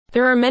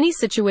There are many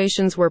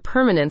situations where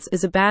permanence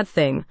is a bad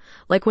thing,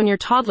 like when your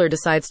toddler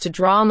decides to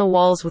draw on the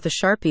walls with a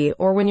Sharpie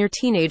or when your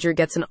teenager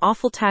gets an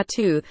awful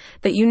tattoo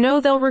that you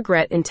know they'll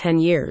regret in 10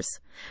 years.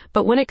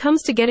 But when it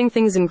comes to getting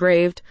things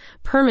engraved,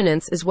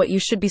 permanence is what you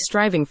should be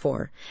striving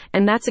for,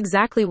 and that's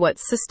exactly what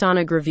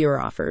Sistana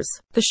Gravure offers.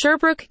 The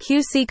Sherbrooke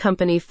QC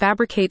company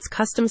fabricates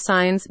custom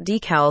signs,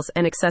 decals,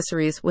 and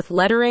accessories with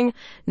lettering,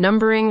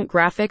 numbering,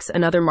 graphics,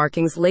 and other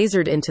markings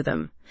lasered into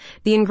them.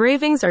 The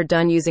engravings are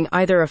done using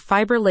either a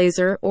fiber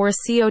laser or a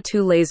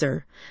CO2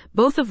 laser,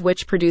 both of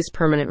which produce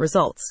permanent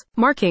results.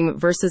 Marking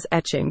versus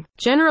etching.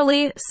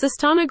 Generally,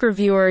 Sistana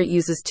Gravure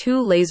uses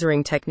two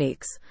lasering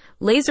techniques: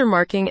 laser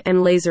marking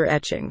and laser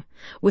etching.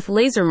 With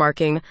laser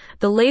marking,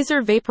 the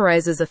laser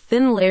vaporizes a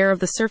thin layer of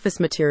the surface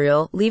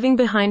material, leaving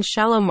behind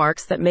shallow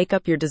marks that make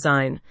up your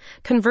design.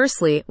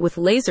 Conversely, with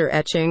laser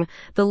etching,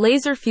 the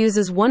laser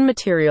fuses one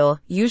material,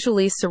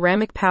 usually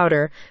ceramic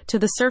powder, to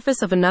the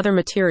surface of another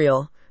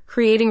material,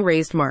 creating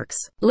raised marks.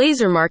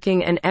 Laser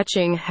marking and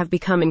etching have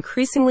become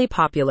increasingly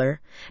popular,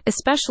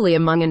 especially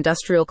among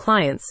industrial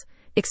clients,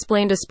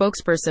 explained a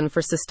spokesperson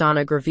for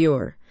Sistana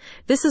Gravure.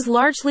 This is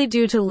largely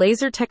due to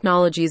laser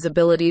technology's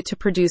ability to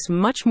produce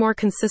much more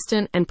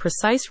consistent and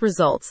precise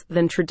results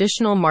than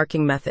traditional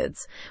marking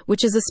methods,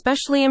 which is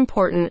especially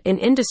important in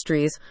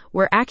industries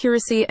where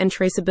accuracy and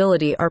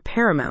traceability are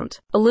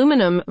paramount.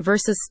 Aluminum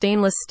versus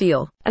stainless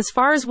steel. As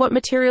far as what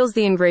materials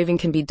the engraving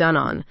can be done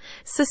on,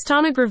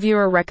 Sistana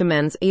Gravure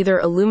recommends either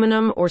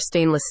aluminum or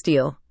stainless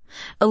steel.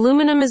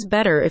 Aluminum is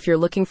better if you're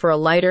looking for a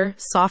lighter,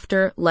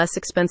 softer, less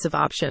expensive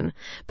option,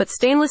 but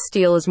stainless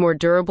steel is more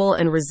durable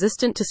and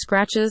resistant to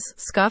scratches,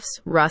 scuffs,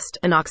 rust,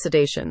 and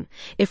oxidation.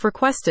 If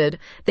requested,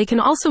 they can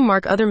also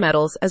mark other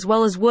metals as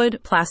well as wood,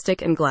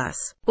 plastic, and glass.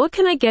 What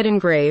can I get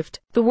engraved?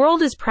 The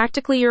world is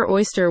practically your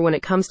oyster when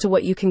it comes to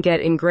what you can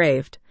get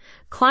engraved.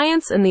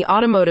 Clients in the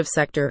automotive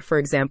sector, for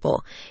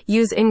example,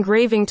 use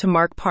engraving to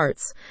mark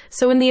parts,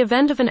 so in the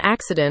event of an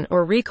accident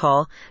or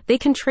recall, they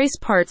can trace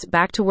parts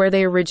back to where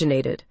they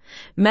originated.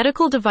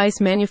 Medical device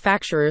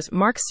manufacturers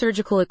mark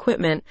surgical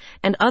equipment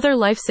and other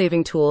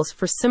life-saving tools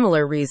for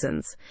similar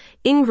reasons.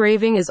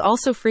 Engraving is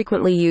also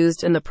frequently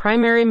used in the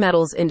primary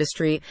metals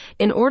industry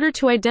in order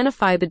to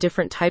identify the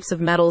different types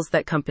of metals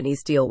that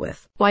companies deal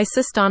with. Why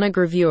Sistana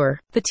Gravure?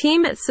 The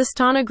team at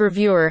Sistana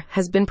Gravure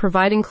has been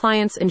providing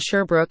clients in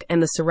Sherbrooke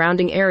and the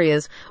surrounding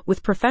areas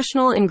with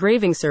professional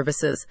engraving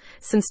services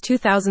since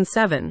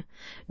 2007.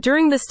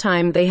 During this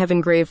time, they have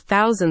engraved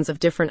thousands of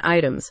different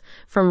items,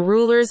 from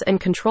rulers and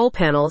control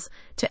panels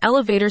to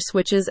elevator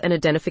switches and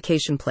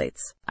identification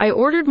plates. I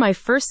ordered my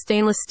first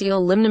stainless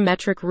steel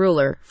limnometric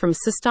ruler from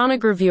Sistana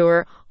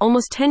Gravure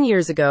almost 10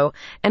 years ago,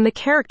 and the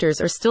characters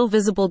are still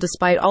visible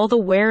despite all the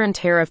wear and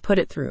tear I've put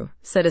it through,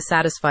 said a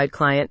satisfied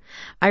client.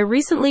 I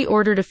recently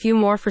ordered a few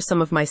more for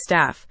some of my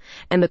staff,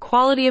 and the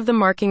quality of the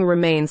marking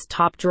remains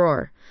top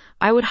drawer.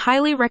 I would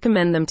highly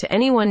recommend them to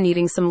anyone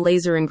needing some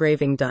laser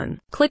engraving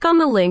done. Click on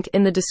the link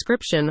in the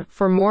description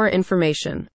for more information.